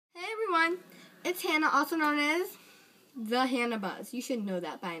It's Hannah, also known as the Hannah Buzz. You should know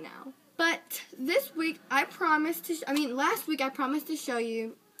that by now. But this week, last week I promised to show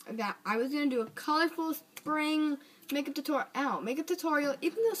you that I was going to do a colorful spring makeup tutorial,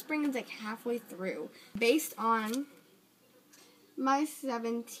 even though spring is like halfway through, based on my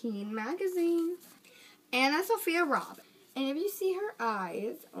 17 magazine. Anna Sophia Robb. And if you see her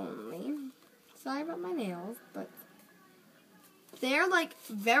eyes only, sorry about my nails, but they're like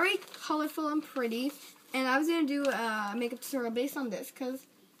very colorful and pretty. And I was going to do a makeup tutorial based on this because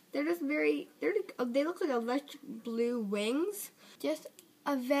they're just they look like electric blue wings. Just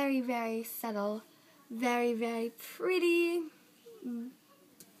a very, very subtle, very, very pretty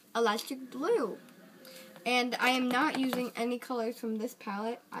electric blue. And I am not using any colors from this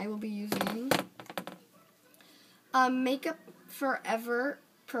palette. I will be using Makeup Forever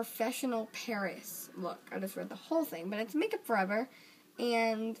Professional Paris. Look, I just read the whole thing, but it's Makeup Forever,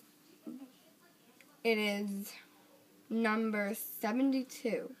 and it is number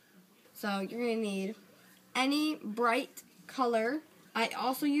 72. So you're going to need any bright color. I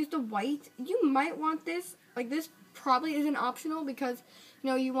also used the white. You might want this. Like, this probably isn't optional because,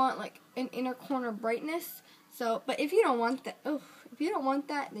 you want like an inner corner brightness. So, but if you don't want that,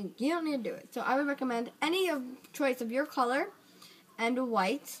 then you don't need to do it. So I would recommend any choice of your color and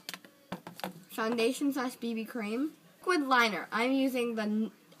white. Foundation / BB cream. Liquid liner. I'm using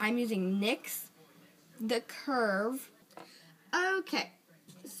NYX The Curve. Okay,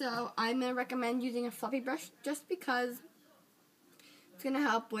 so I'm gonna recommend using a fluffy brush just because it's gonna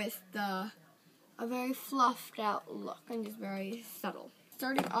help with a very fluffed out look and just very subtle.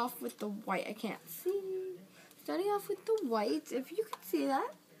 Starting off with the white, I can't see. Starting off with the white, if you can see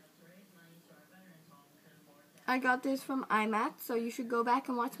that. I got this from iMats, so you should go back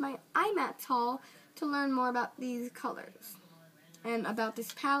and watch my iMats haul to learn more about these colors and about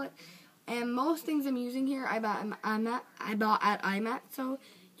this palette. And most things I'm using here, I bought at iMats, so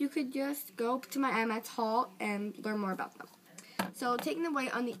you could just go to my iMats haul and learn more about them. So taking the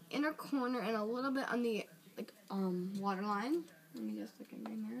white on the inner corner and a little bit on the waterline. Let me just look in my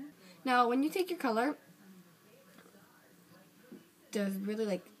mirror. Now, when you take your color, just really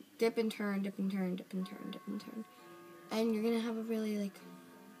like dip and turn, dip and turn, dip and turn, dip and turn. And you're going to have a really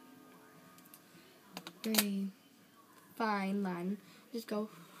very fine line. Just go.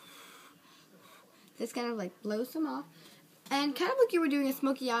 This kind of blows them off. And kind of like you were doing a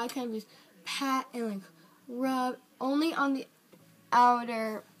smoky eye, kind of just pat and rub only on the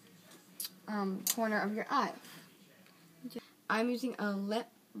outer corner of your eye. I'm using a lip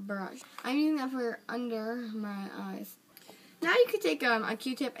brush. I'm using that for under my eyes. Now you could take a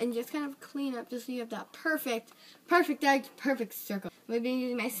Q-tip and just kind of clean up just so you have that perfect circle. We've been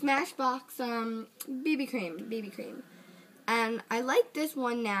using my Smashbox BB cream. And I like this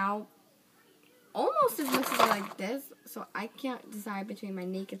one now almost as much as I like this, so I can't decide between my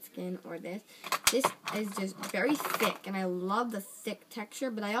naked skin or this. This is just very thick, and I love the thick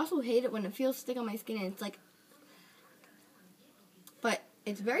texture, but I also hate it when it feels thick on my skin, and it's but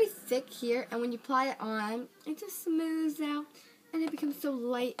it's very thick here, and when you apply it on, it just smooths out, and it becomes so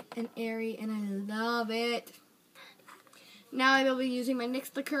light and airy, and I love it. Now I will be using my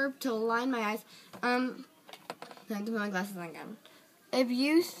NYX The Curve to line my eyes. I have to put my glasses on again. If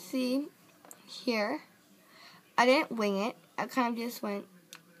you see here, I didn't wing it. I kind of just went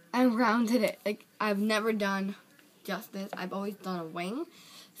and rounded it. I've never done just this. I've always done a wing.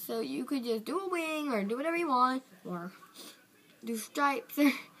 So you could just do a wing or do whatever you want or do stripes.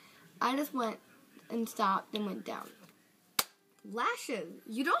 I just went and stopped and went down. Lashes.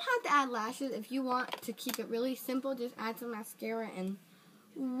 You don't have to add lashes. If you want to keep it really simple, just add some mascara and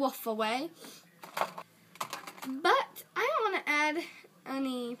woof away. But I don't want to add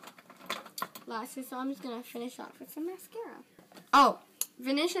any lashes, so I'm just going to finish off with some mascara. Oh,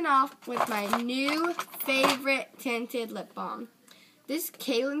 finishing off with my new favorite tinted lip balm. This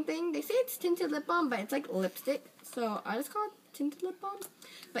Kaylin thing, they say it's tinted lip balm, but it's like lipstick, so I just call it tinted lip balm.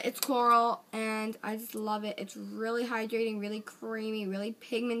 But it's coral, and I just love it. It's really hydrating, really creamy, really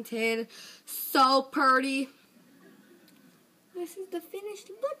pigmented, so pretty. This is the finished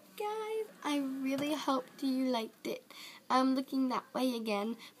look, guys. I really hope you liked it. I'm looking that way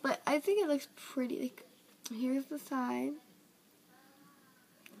again, but I think it looks pretty. Here's the side.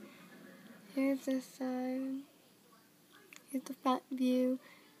 Here's the side. Here's the front view.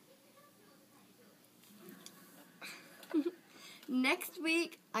 Next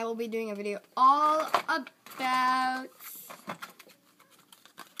week, I will be doing a video all about lashes.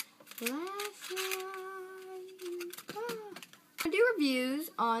 I do reviews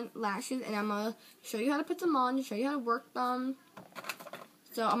on lashes, and I'm going to show you how to put them on, show you how to work them.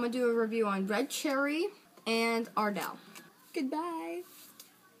 So I'm going to do a review on Red Cherry and Ardell. Goodbye.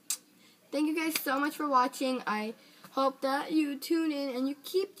 Thank you guys so much for watching. I hope that you tune in and you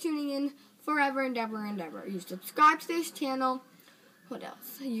keep tuning in forever and ever and ever. You subscribe to this channel. What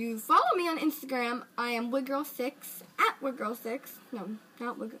else? You follow me on Instagram. I am Wiggirl6, at Wiggirl6. No,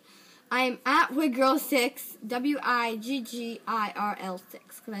 not Wiggirl. I am at Wiggirl6, Wiggirl6,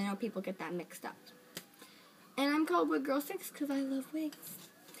 because I know people get that mixed up. And I'm called Wiggirl6 because I love wigs.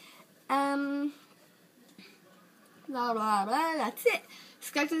 Blah, blah, blah. That's it.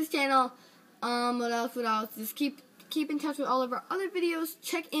 Subscribe to this channel. What else? Just keep in touch with all of our other videos.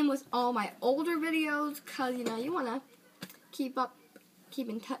 Check in with all my older videos, because, you know, you want to keep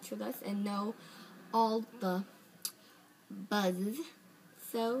in touch with us and know all the buzzes.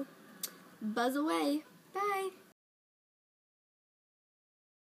 So, buzz away. Bye.